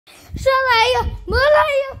Salaya,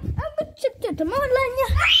 Malaya, I'm a chip to Malaya.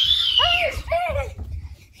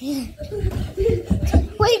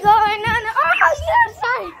 We going on? Oh, yes,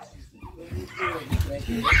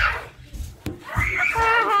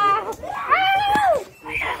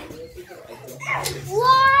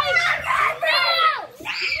 Why?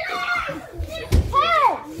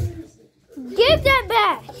 Hey! Give that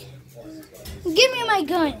back. Give me my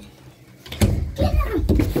gun.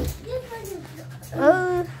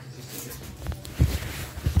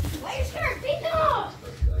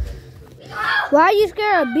 Why are you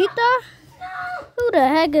scared of Bita? No. Who the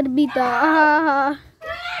heck is Bita?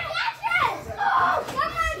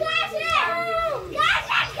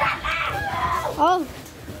 Oh.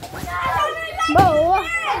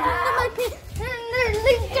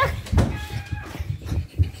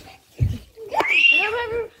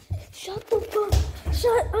 Shut the fuck.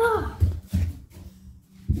 Shut up.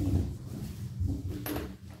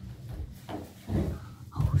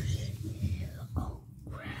 Oh shit. Oh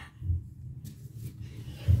crap.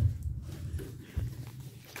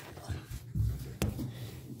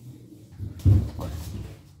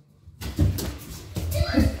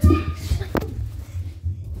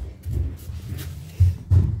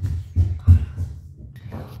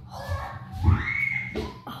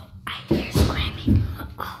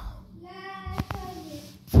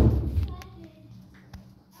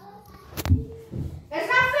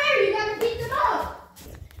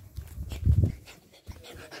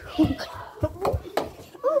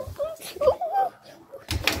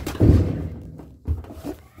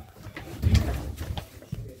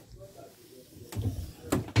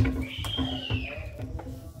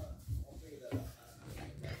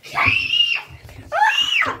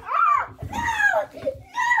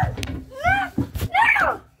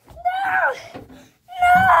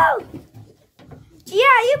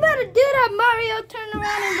 You better do that, Mario. Turn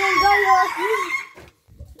around and then go your.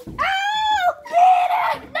 Oh, get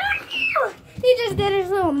it! No! He just did his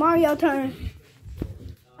little Mario turn.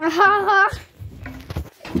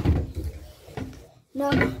 No.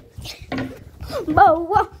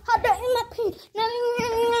 Whoa, how the in my pee? No.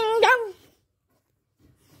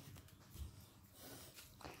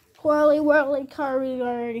 Whirly,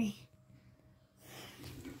 curry.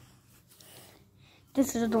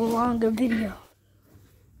 This is the longer video.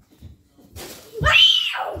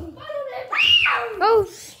 Oh.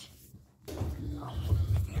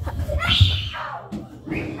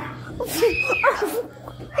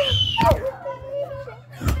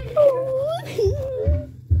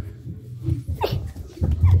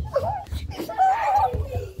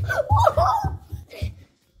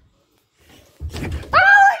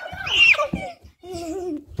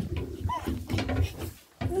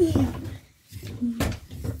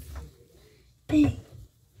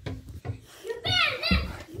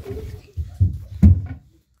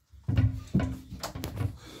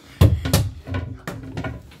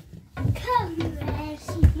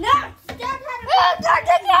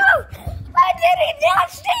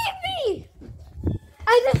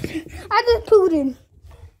 I just pooed in.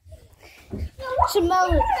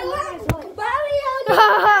 Smell it.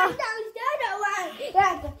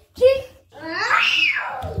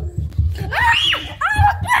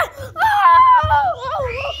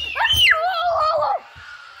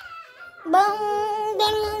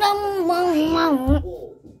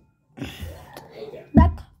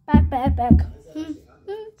 Back.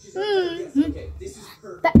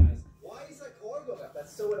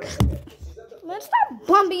 Let's stop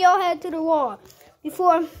bumping your head to the wall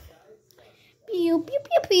before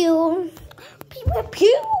pew.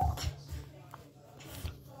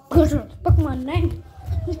 Put a Pokemon name.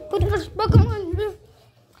 Put a Pokemon name.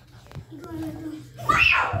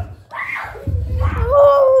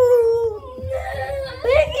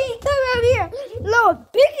 Biggie, come out here. Little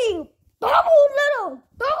Biggie, bubble, little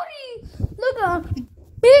booty. Look at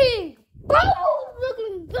big bubble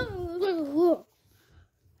looking.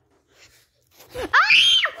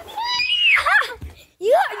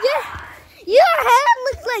 Your head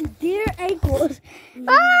looks like deer ankles.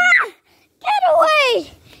 Get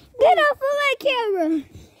away! Get off of my camera!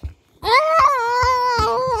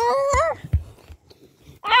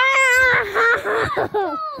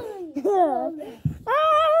 No!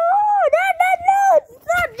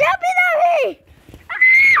 Stop jumping at me!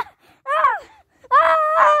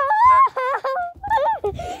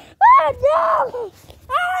 No!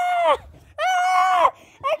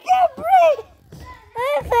 I can't breathe!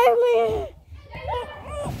 Save me!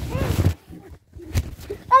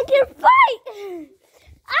 I can fight!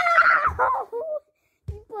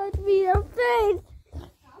 You punched me in the face!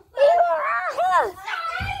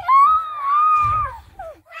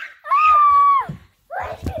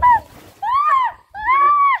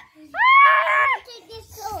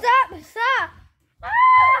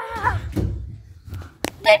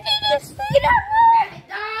 Did you just see that? Rabbit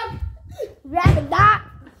dog. Rabbit dog.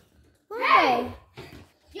 Hey.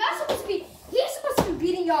 Y'all supposed to be. He's supposed to be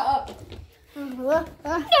beating y'all up. No,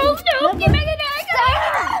 Get back in there.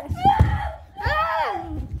 Stop.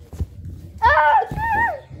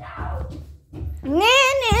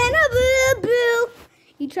 Nana, boo, boo.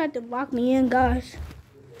 He tried to lock me in, gosh.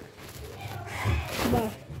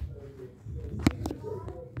 Bye.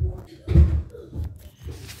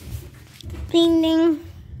 Ding, ding.